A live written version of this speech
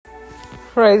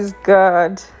Praise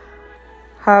God.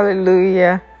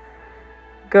 Hallelujah.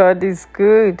 God is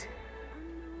good.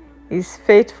 His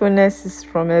faithfulness is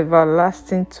from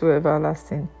everlasting to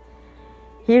everlasting.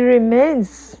 He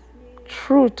remains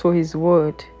true to his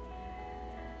word.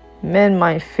 Men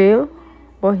might fail,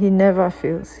 but he never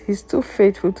fails. He's too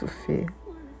faithful to fail.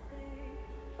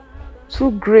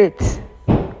 Too great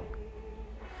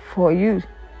for you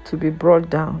to be brought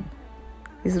down.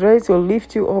 He's ready to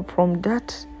lift you up from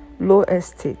that low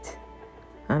estate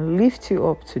and lift you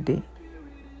up today.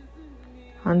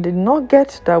 And the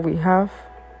nugget that we have,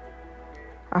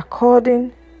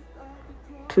 according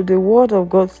to the word of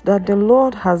God, that the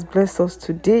Lord has blessed us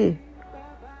today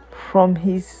from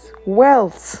his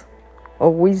wealth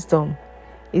of wisdom,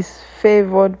 is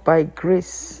favored by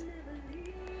grace.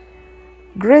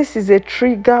 Grace is a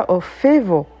trigger of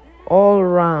favor all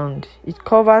around. It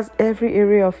covers every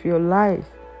area of your life.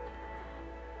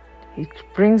 It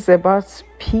brings about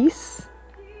peace.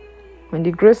 When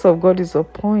the grace of God is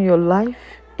upon your life,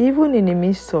 even in the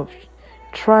midst of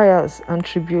trials and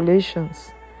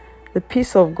tribulations, the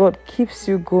peace of God keeps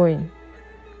you going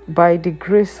by the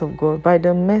grace of God, by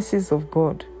the mercies of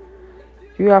God.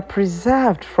 You are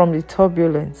preserved from the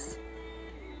turbulence.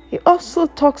 He also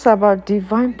talks about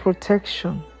divine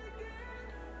protection.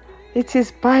 It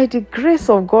is by the grace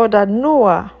of God that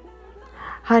Noah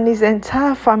and his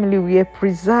entire family were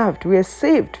preserved, were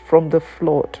saved from the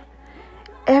flood.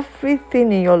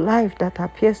 Everything in your life that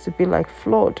appears to be like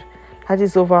flood, that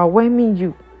is overwhelming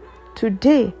you,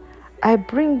 today I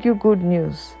bring you good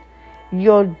news.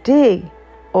 Your day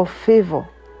of favor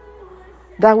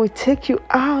that will take you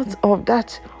out of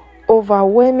that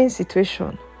overwhelming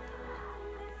situation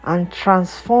and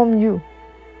transform you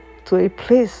to a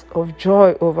place of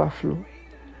joy overflow,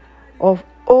 of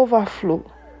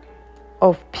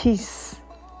peace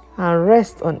and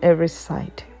rest on every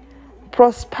side.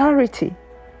 Prosperity.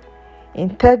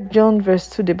 In 3 John verse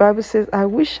 2, the Bible says, I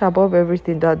wish above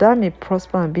everything that thou may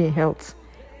prosper and be in health,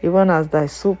 even as thy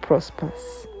soul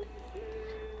prospers.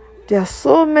 There are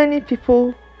so many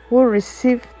people who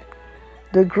received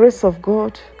the grace of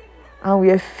God and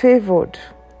were favored.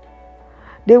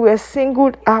 They were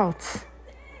singled out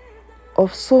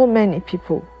of so many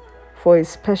people for a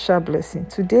special blessing.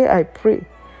 Today I pray,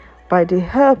 by the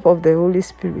help of the Holy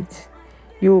Spirit,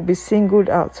 you will be singled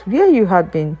out where you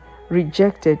have been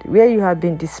rejected, where you have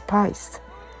been despised.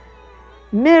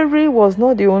 Mary was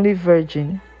not the only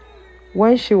virgin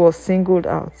when she was singled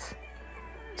out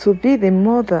to be the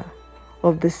mother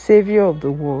of the Savior of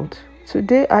the world.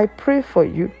 Today I pray for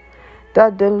you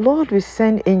that the Lord will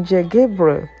send Angel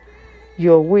Gabriel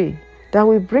your way, that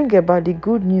will bring about the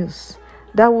good news,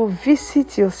 that will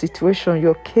visit your situation,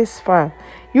 your case file.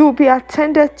 You will be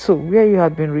attended to where you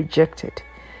have been rejected.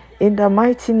 In the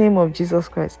mighty name of Jesus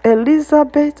Christ,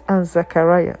 Elizabeth and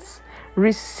Zacharias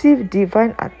receive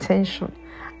divine attention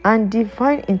and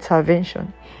divine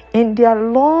intervention in their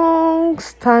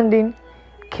long-standing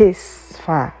case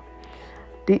file.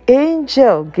 The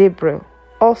angel Gabriel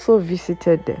also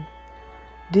visited them.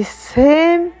 The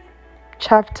same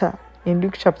chapter in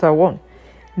Luke chapter 1,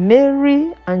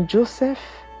 Mary and Joseph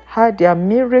had their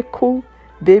miracle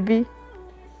baby,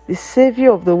 the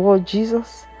Savior of the world,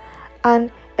 Jesus,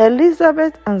 and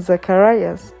Elizabeth and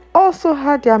Zacharias also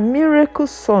had their miracle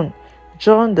son,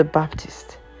 John the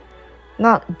Baptist.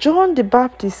 Now, John the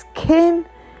Baptist came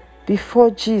before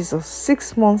Jesus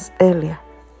 6 months earlier,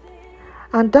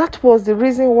 and that was the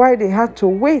reason why they had to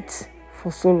wait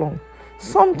for so long.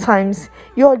 Sometimes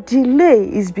your delay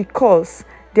is because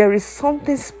there is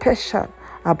something special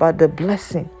about the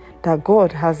blessing that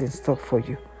God has in store for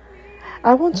you.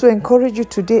 I want to encourage you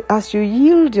today, as you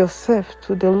yield yourself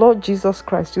to the Lord Jesus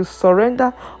Christ, you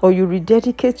surrender or you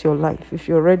rededicate your life if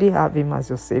you already have him as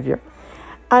your Savior,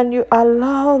 and you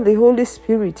allow the Holy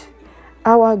Spirit,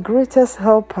 our greatest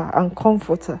helper and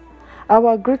comforter,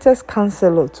 our greatest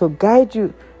counselor, to guide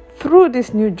you through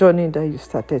this new journey that you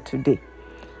started today.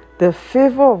 The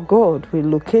favor of God will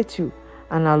locate you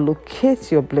and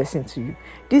allocate your blessing to you.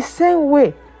 The same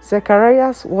way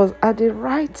Zacharias was at the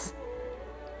right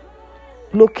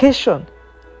location,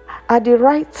 at the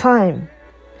right time,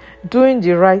 doing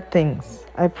the right things.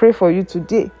 I pray for you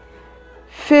today.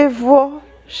 Favor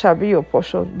shall be your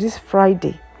portion this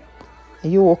Friday.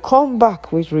 You will come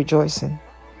back with rejoicing.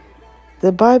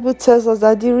 The Bible tells us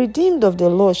that the redeemed of the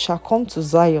Lord shall come to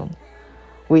Zion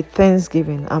with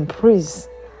thanksgiving and praise.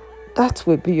 That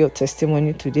will be your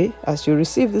testimony today as you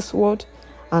receive this word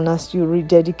and as you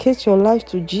rededicate your life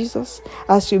to Jesus,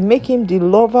 as you make him the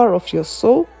lover of your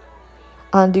soul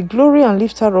and the glory and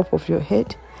lifter up of your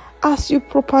head, as you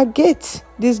propagate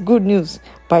this good news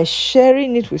by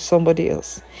sharing it with somebody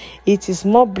else, it is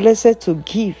more blessed to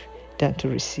give than to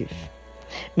receive.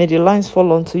 May the lines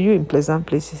fall onto you in pleasant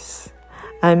places,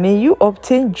 and may you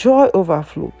obtain joy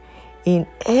overflow in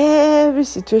every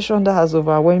situation that has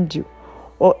overwhelmed you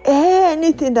or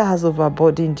anything that has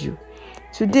overburdened you.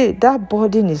 Today, that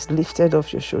burden is lifted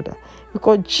off your shoulder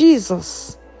because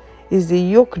Jesus is the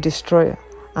yoke destroyer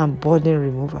and burden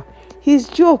remover.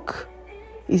 His yoke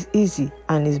is easy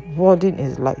and his burden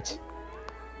is light.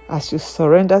 As you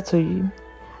surrender to him,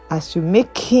 as you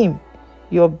make him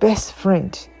your best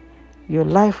friend, your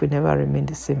life will never remain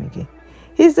the same again.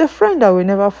 He's the friend that will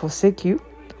never forsake you.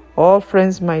 All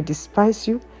friends might despise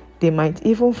you, they might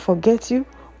even forget you,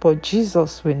 but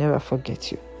Jesus will never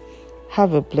forget you.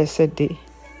 Have a blessed day.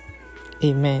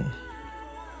 Amen.